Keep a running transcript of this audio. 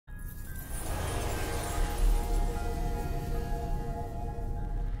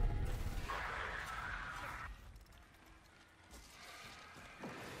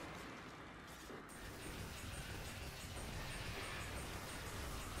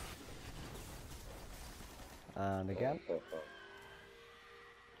And again.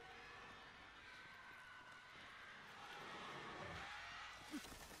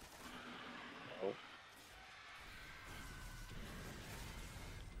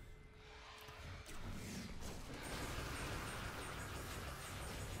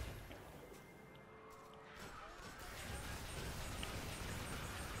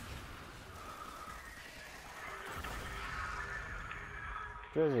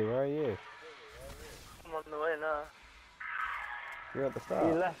 Drizzy, where are you? I'm on the way now. You're at the start.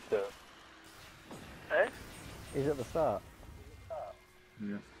 You left us. Eh? He's at the start.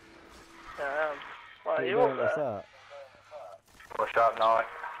 Yeah. Yeah, I am. Why are Keep you going up at the there? start. Push up now.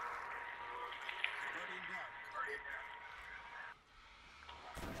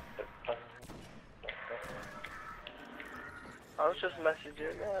 I was just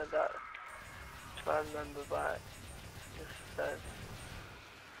messaging that try and remember back. Just said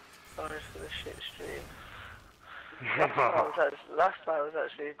sorry for the shit stream. Last time was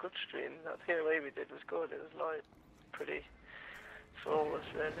actually a good stream. I think the way we did was good. It was like pretty flawless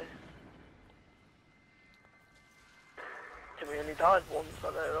really. We only died once, I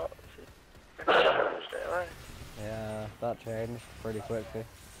know that. Straight away. Yeah, that changed pretty quickly.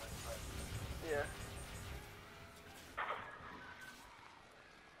 Yeah.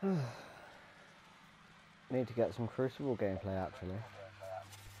 Need to get some Crucible gameplay actually.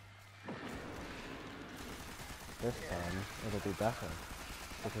 This time it'll be better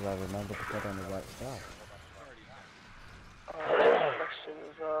because I remember to put on the right stuff.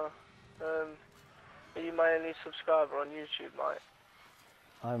 Questions are you my only subscriber on YouTube, mate?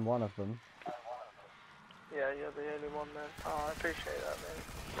 I'm one of them. Yeah, you're the only one then. Oh, I appreciate that, mate.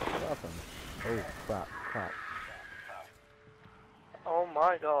 What happened? Oh crap, crap. Oh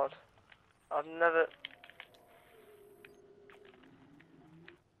my god. I've never...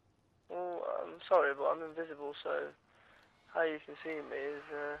 Oh, I'm sorry, but I'm invisible, so how you can see me is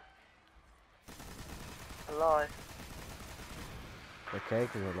a lie. The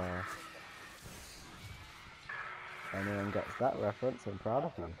cake is a lie. Anyone gets that reference, I'm proud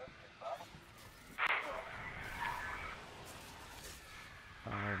of you.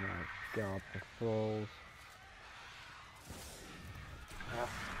 Oh my god, the thralls. Yeah,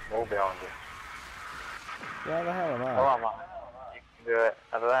 we'll be on you. Where the hell am I? Come on, man. You can do it.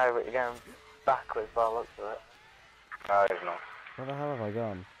 I don't know, but you're going backwards by the looks of it. No, it's not. Where the hell have I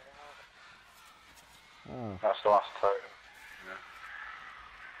gone? Oh. That's the last totem. Yeah.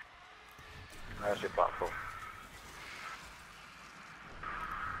 There's your platform.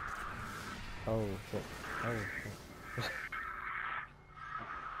 Oh shit. Oh shit.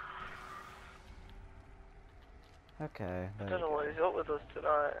 Okay. I don't know what is up with us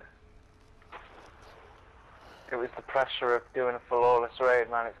tonight. It was the pressure of doing a flawless raid,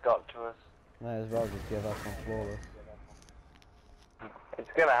 man. It's got to us. May as well just give up on flawless.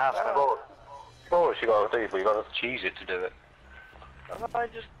 It's gonna happen. Flawless you gotta do, but you gotta cheese it to do it. Have I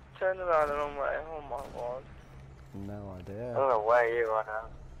just turned around and I'm like, oh my god. No I idea. don't know where you are now.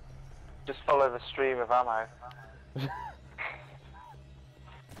 Just follow the stream of ammo.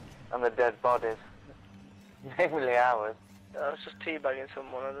 And the dead bodies. Namely ours. I was just teabagging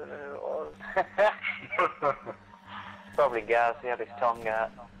someone, I don't know who it was. Probably Gaz, he had his tongue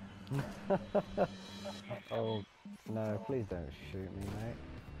out. Oh, no, please don't shoot me, mate.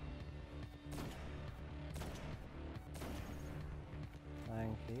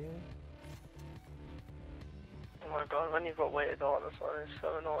 Thank you. Oh my god, when you've got weighted darkness on, it's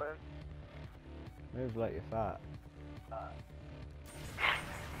so annoying. Move like you're fat.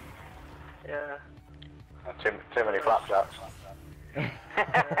 Yeah. Too many flapjacks.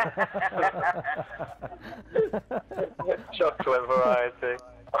 Chocolate variety.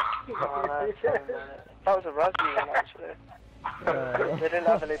 Oh, that was a raspberry one actually. They didn't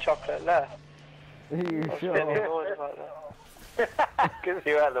have any chocolate left. Are you I was sure? really annoyed about that. Because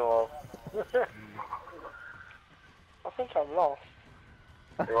you had them all. I think I'm lost.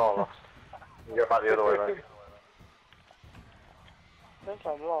 You're all lost. You go back the other way, mate. I think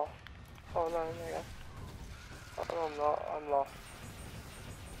I'm lost. Oh no, no. Oh, I'm not, I'm lost.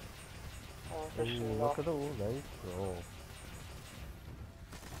 I'm officially Ooh, lost. look at all those thralls.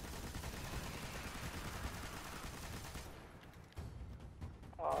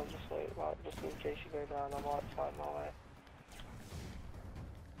 I'll just wait, like, just in case you go down, I might find my way.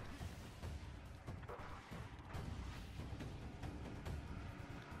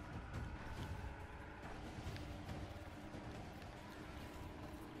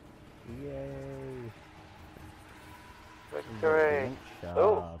 Yay! Victory!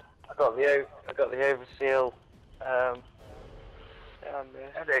 Oh, I got the overseal Yeah, I'm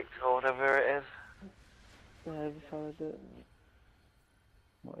there. edict or whatever it is. Yeah, every time I do it.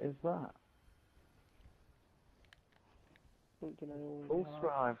 What is that? Something I always Pulse have.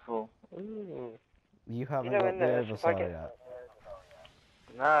 rifle. Ooh. You haven't know, got in the this, if I oversaw get- yet.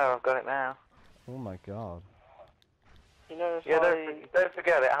 No, I've got it now. Oh my god. You know, if Yeah, I... don't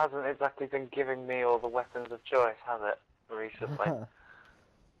forget, it hasn't exactly been giving me all the weapons of choice, has it, recently?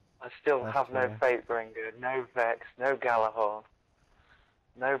 I still That's have no true. Fatebringer, no Vex, no Galahorn,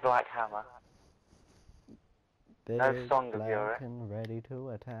 no Black Hammer. No Big, Song of black, Fury. and ready to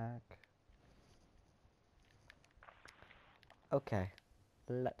attack. Okay,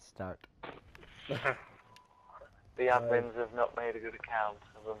 let's start. The admins have not made a good account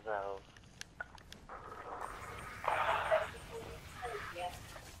of themselves.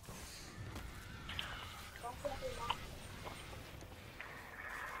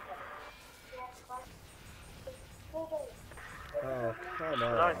 Oh, come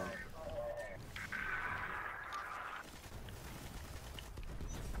on. Right.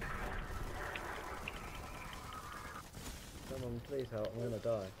 Someone please help, I'm gonna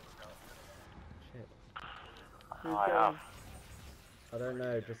die. Shit. Who's I going? have. I don't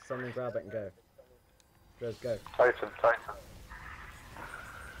know, just someone grab it and go. Just go. Totem.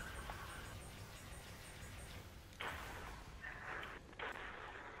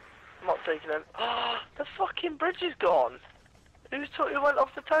 I'm not taking him. The fucking bridge is gone! Who went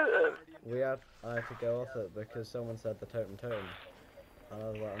off the totem? I had to go off it because someone said the totem. And I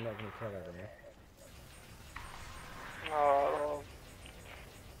was like, I'm not gonna kill everyone. Oh, well.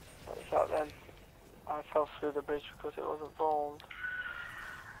 What was that then? I fell through the bridge because it wasn't formed.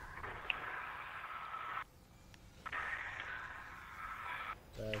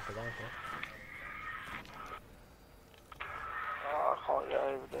 There's the rifle. Oh, I can't get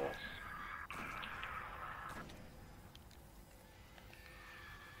over this.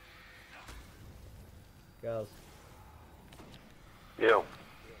 Girls, Yo.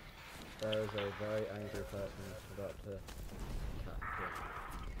 there is a very angry person about to attack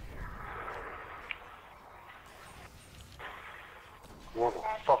you.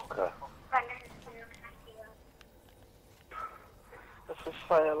 Motherfucker. If we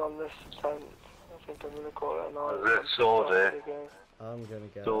fail on this tent, I think I'm gonna call it a night. There's a sword here. I'm gonna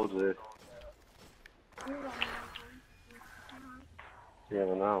get Sword here. Yeah,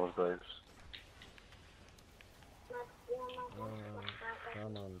 the now was those.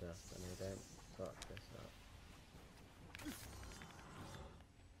 Come on, Destiny, don't fuck this up.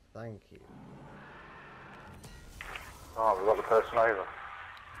 Thank you. Oh, we've got the person over.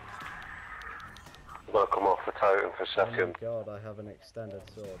 We've got to come off the totem for a Oh my second. god, I have an extended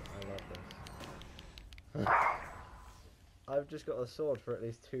sword. I love this. I've just got a sword for at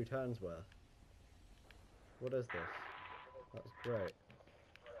least 2 turns worth. What is this? That's great.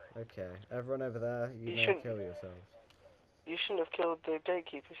 Okay, everyone over there, you may kill yourselves. You shouldn't have killed the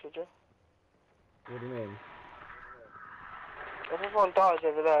gatekeeper, should you? What do you mean? If everyone dies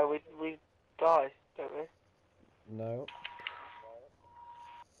over there, we die, don't we? No.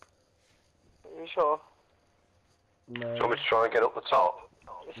 Are you sure? No. Do you want me to try and get up the top?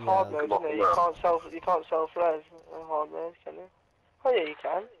 It's Yeah. hard mode, Come off isn't it? the You can't self-res on hard mode, can you? Oh yeah, you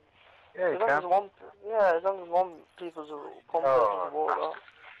can. Yeah, you can. As long as one people's a warlock.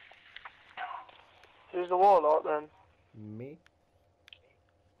 Who's the warlock then? Me?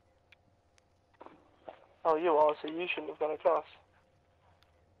 Oh, you are, so you shouldn't have gone across.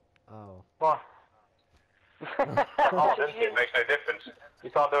 Oh. Why? Oh, it makes no difference. You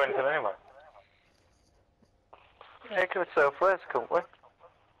can't do anything anyway. Yeah, you could self-res, couldn't we?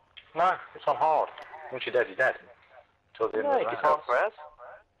 No, it's on hard. Once you're dead, you're dead. Till the end of the round. Self-res?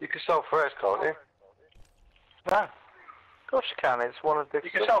 You can self-res, can't you? No. Of course you can, it's one of the... You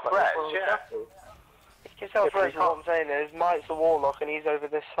can self-res, yeah. You can self-res, what I'm saying is, Mike's a warlock and he's over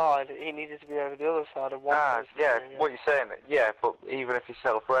this side. He needed to be over the other side of one person. Yeah, what you're saying, yeah, but even if he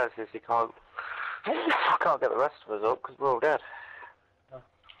self-reses, he can't... I can't get the rest of us up because we're all dead.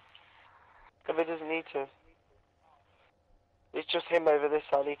 If he doesn't need to. It's just him over this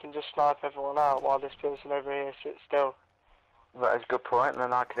side, he can just snipe everyone out while this person over here sits still. That is a good point, and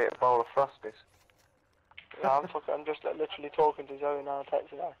then I can hit a bowl of Frosties. Yeah, I'm just literally talking to Zoe now,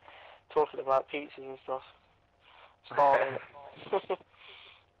 texting her, talking about pizzas and stuff. Starting.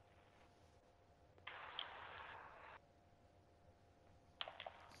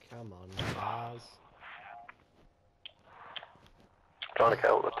 Come on, Baz. Trying to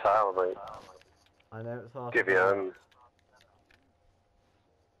get up the tower, mate. I know it's hard Give to you do.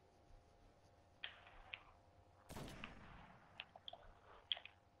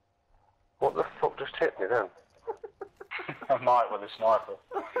 What the fuck just hit me then? I might with a sniper.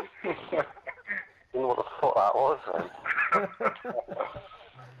 You know what the fuck that was then?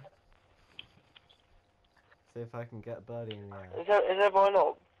 See if I can get Birdie in the air. Is everyone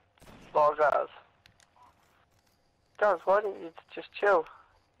up? Bar Gaz. Gaz, why didn't you just chill?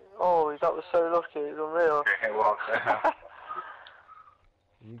 Oh, that was so lucky, it was unreal. It was.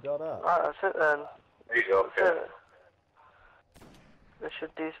 You got up. Right, that's it then. You got it. They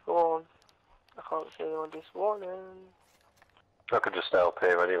should despawn. I can't see anyone despawning. I could just stay up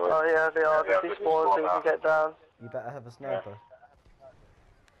here anyway. Oh yeah, they are. They despawn so we can get down. You better have a sniper.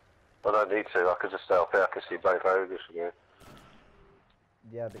 I don't need to, I could just stay up here, I can see both ogres from here.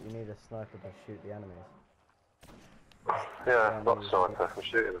 Yeah, but you need a sniper to shoot the enemies. Yeah, I've got a sniper, I'm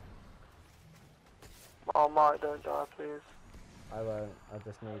shooting them. Oh Mike, don't die please. I won't, I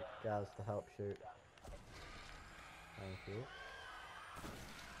just need Gaz to help shoot. Thank you.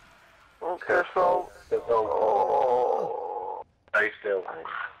 Oh, careful. Oh. Stay still.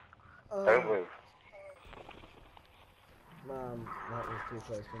 Don't move. Man, that was too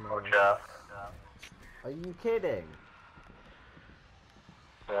close for me. Watch out. Are you kidding?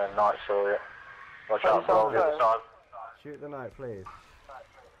 Yeah, night saw you. Watch out, bro, the other side. Shoot the knight, please.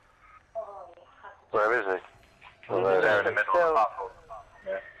 Where is he? Oh, there in the middle of the platform.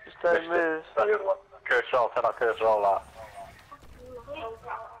 Yeah. Just don't move. Cursor roll, tell that cursor roll that.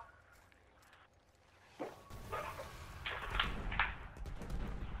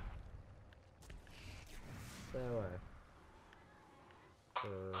 Stay away.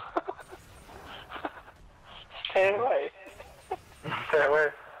 Stay away. Stay away.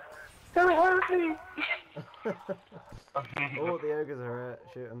 Don't hurt me. Oh, the ogres are hurt.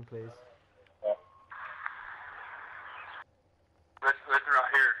 Shoot them, please. Listen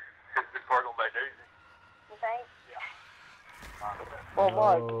right here. This part gonna be easy. You think? Yeah. Oh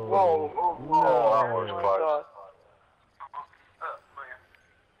my, whoa. No. That was Oh my close. god.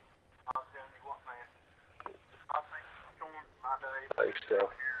 Stay still.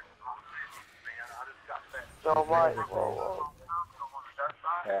 Oh my, whoa.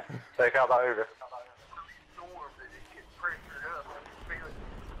 Yeah. Take out that ogre.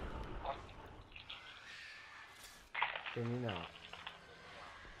 Can you not?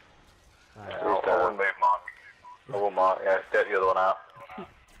 Yeah, Alright. I wouldn't move Mark. I wouldn't Mark, yeah, get the other one out.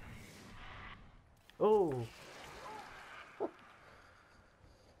 Oh!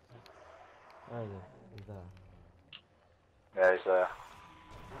 Where is he? He's there. Yeah, he's there.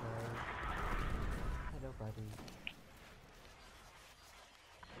 Hello, buddy.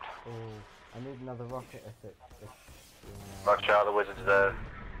 Oh, I need another rocket if it... Watch out, the wizard's there.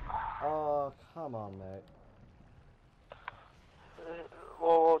 Oh, come on, mate.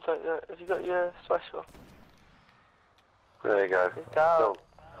 Whoa, don't, have you got your special? There you go. He's down.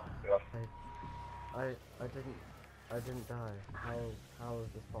 I didn't die. How is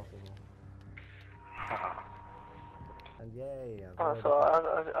this possible? And yay, I've Oh, already so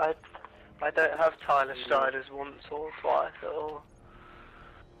I don't have Tyler Striders once or twice at all.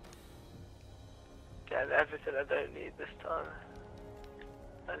 Getting everything I don't need this time.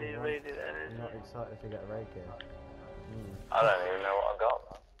 I need really I'm anything. not excited to get a raid kill. I don't even know what I got.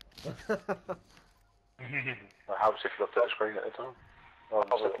 It helps if you looked at the screen at the time. Oh,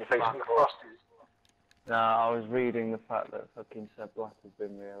 I'm looking facing across. No, I was reading the fact that fucking Seb Black has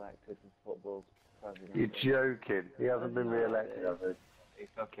been re-elected as football's president. You're joking. He hasn't been re-elected, has he? He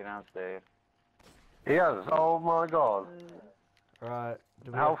fucking has, Dave. He has? Oh my god. Right.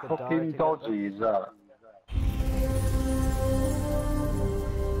 Do we How have to die fucking to get dodgy is that?